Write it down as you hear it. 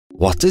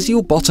what does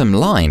your bottom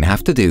line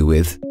have to do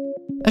with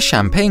a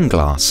champagne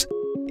glass,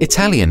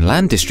 Italian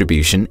land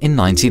distribution in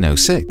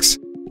 1906,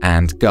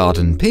 and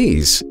garden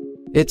peas?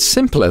 It's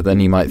simpler than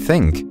you might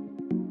think.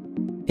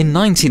 In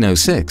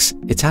 1906,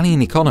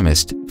 Italian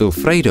economist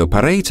Vilfredo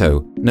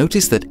Pareto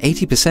noticed that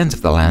 80%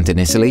 of the land in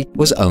Italy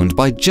was owned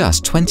by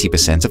just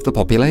 20% of the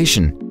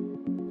population.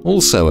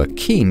 Also a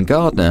keen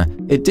gardener,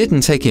 it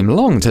didn't take him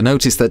long to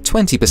notice that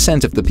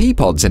 20% of the pea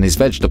pods in his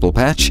vegetable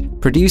patch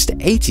produced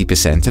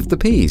 80% of the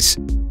peas.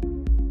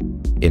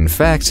 In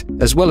fact,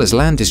 as well as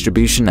land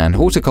distribution and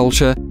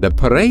horticulture, the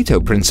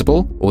Pareto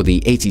principle, or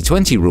the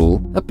 80-20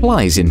 rule,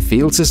 applies in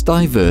fields as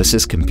diverse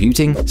as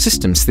computing,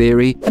 systems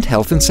theory, and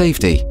health and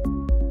safety.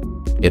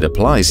 It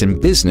applies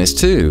in business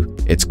too.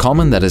 It's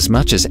common that as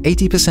much as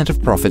 80%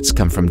 of profits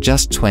come from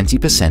just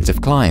 20%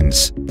 of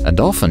clients,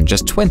 and often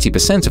just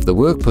 20% of the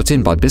work put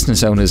in by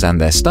business owners and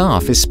their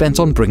staff is spent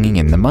on bringing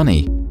in the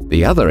money.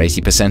 The other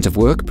 80% of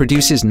work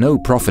produces no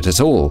profit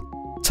at all.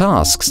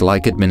 Tasks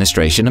like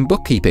administration and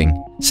bookkeeping,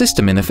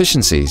 system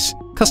inefficiencies,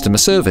 customer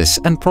service,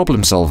 and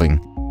problem solving.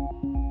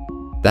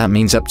 That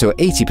means up to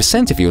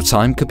 80% of your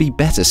time could be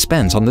better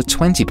spent on the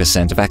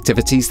 20% of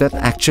activities that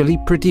actually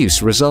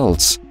produce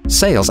results,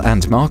 sales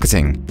and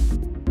marketing.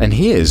 And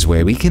here's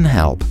where we can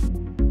help.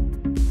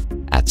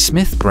 At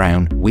Smith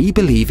Brown, we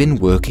believe in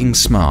working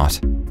smart.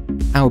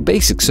 Our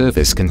basic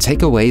service can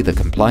take away the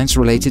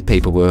compliance-related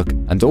paperwork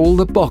and all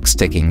the box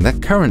ticking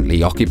that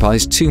currently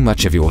occupies too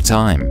much of your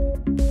time.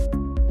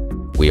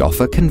 We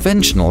offer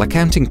conventional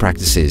accounting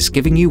practices,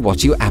 giving you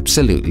what you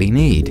absolutely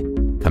need: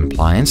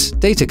 compliance,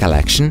 data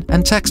collection,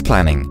 and tax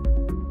planning.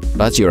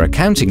 But your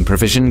accounting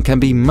provision can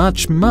be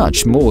much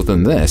more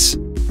than this.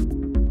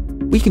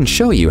 We can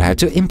show you how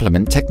to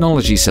implement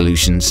technology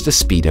solutions to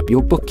speed up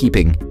your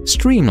bookkeeping,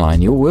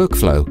 streamline your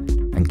workflow,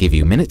 and give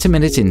you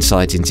minute-to-minute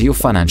insight into your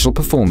financial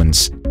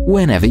performance,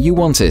 whenever you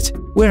want it,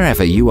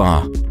 wherever you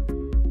are.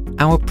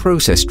 Our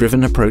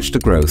process-driven approach to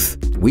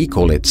growth, we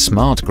call it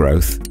Smart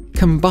Growth,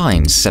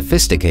 combines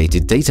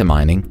sophisticated data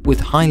mining with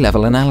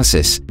high-level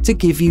analysis to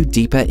give you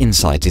deeper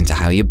insight into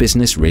how your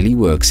business really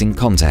works in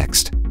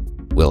context.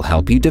 We'll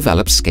help you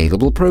develop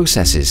scalable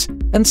processes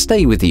and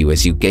stay with you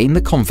as you gain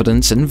the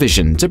confidence and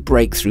vision to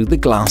break through the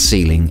glass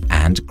ceiling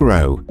and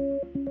grow.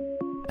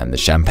 And the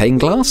champagne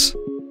glass?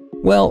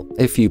 Well,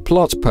 if you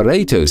plot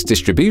Pareto's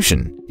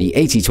distribution, the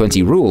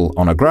 80-20 rule,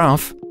 on a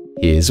graph,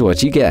 here's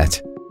what you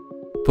get.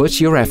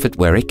 Put your effort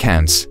where it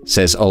counts,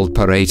 says old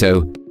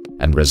Pareto,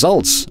 and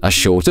results are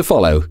sure to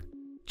follow.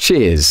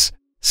 Cheers,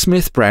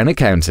 Smith Brown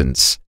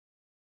Accountants.